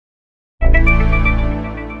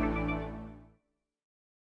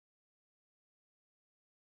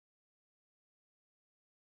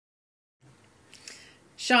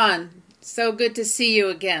Shawn, so good to see you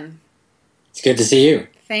again. It's good to see you.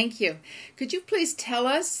 Thank you. Could you please tell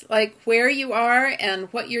us, where you are and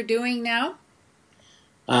what you're doing now?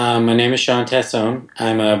 My name is Shawn Tassone.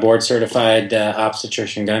 I'm a board-certified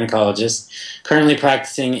obstetrician gynecologist, currently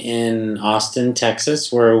practicing in Austin, Texas,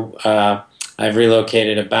 where I've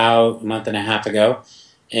relocated about a month and a half ago,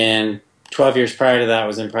 and 12 years prior to that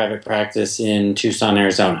was in private practice in Tucson,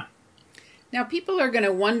 Arizona. Now, people are going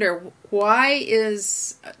to wonder, why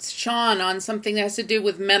is Shawn on something that has to do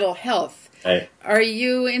with mental health? Right. Are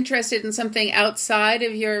you interested in something outside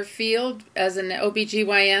of your field as an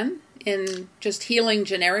ObGyn in just healing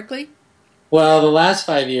generically? Well, the last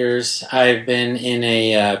 5 years I've been in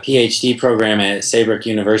a PhD program at Saybrook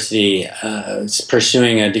University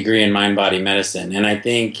pursuing a degree in mind-body medicine. And I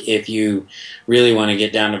think if you really want to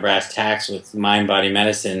get down to brass tacks with mind-body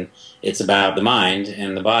medicine, it's about the mind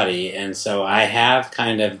and the body. And so I have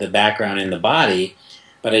kind of the background in the body,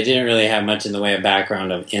 but I didn't really have much in the way of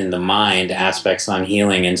background in the mind aspects on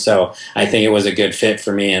healing. And so I think it was a good fit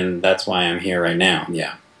for me, and that's why I'm here right now.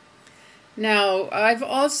 Yeah. Now, I've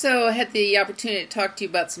also had the opportunity to talk to you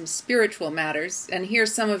about some spiritual matters and hear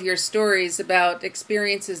some of your stories about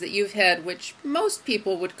experiences that you've had, which most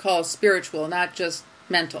people would call spiritual, not just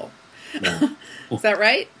mental. Yeah. Is that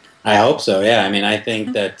right? I hope so, yeah. I mean, I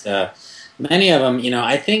think that many of them,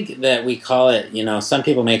 I think that we call it, some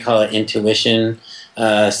people may call it intuition.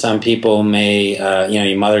 Some people may,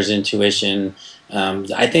 your mother's intuition.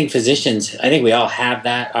 I think physicians, I think we all have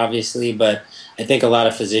that, obviously, but I think a lot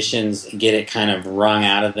of physicians get it kind of wrung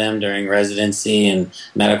out of them during residency and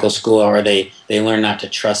medical school, or they learn not to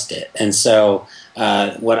trust it. And so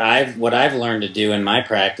what I've learned to do in my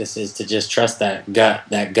practice is to just trust that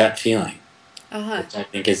gut feeling, which I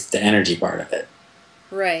think is the energy part of it.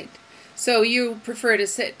 Right. So you prefer to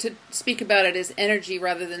speak about it as energy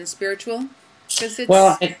rather than spiritual?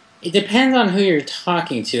 Well, it depends on who you're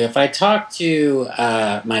talking to. If I talk to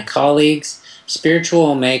my colleagues,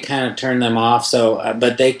 spiritual may kind of turn them off. So,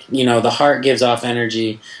 but they, the heart gives off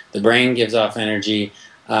energy, the brain gives off energy.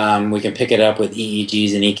 We can pick it up with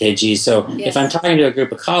EEGs and EKGs. So, yes. If I'm talking to a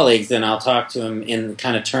group of colleagues, then I'll talk to them in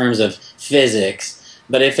kind of terms of physics.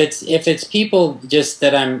 But if it's people just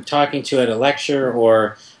that I'm talking to at a lecture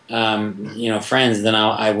or friends, then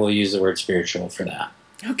I will use the word spiritual for that.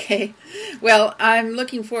 Okay. Well, I'm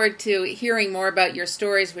looking forward to hearing more about your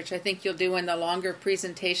stories, which I think you'll do in the longer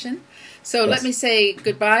presentation. So Let me say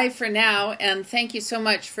goodbye for now, and thank you so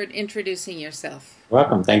much for introducing yourself.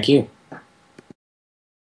 Welcome. Thank you.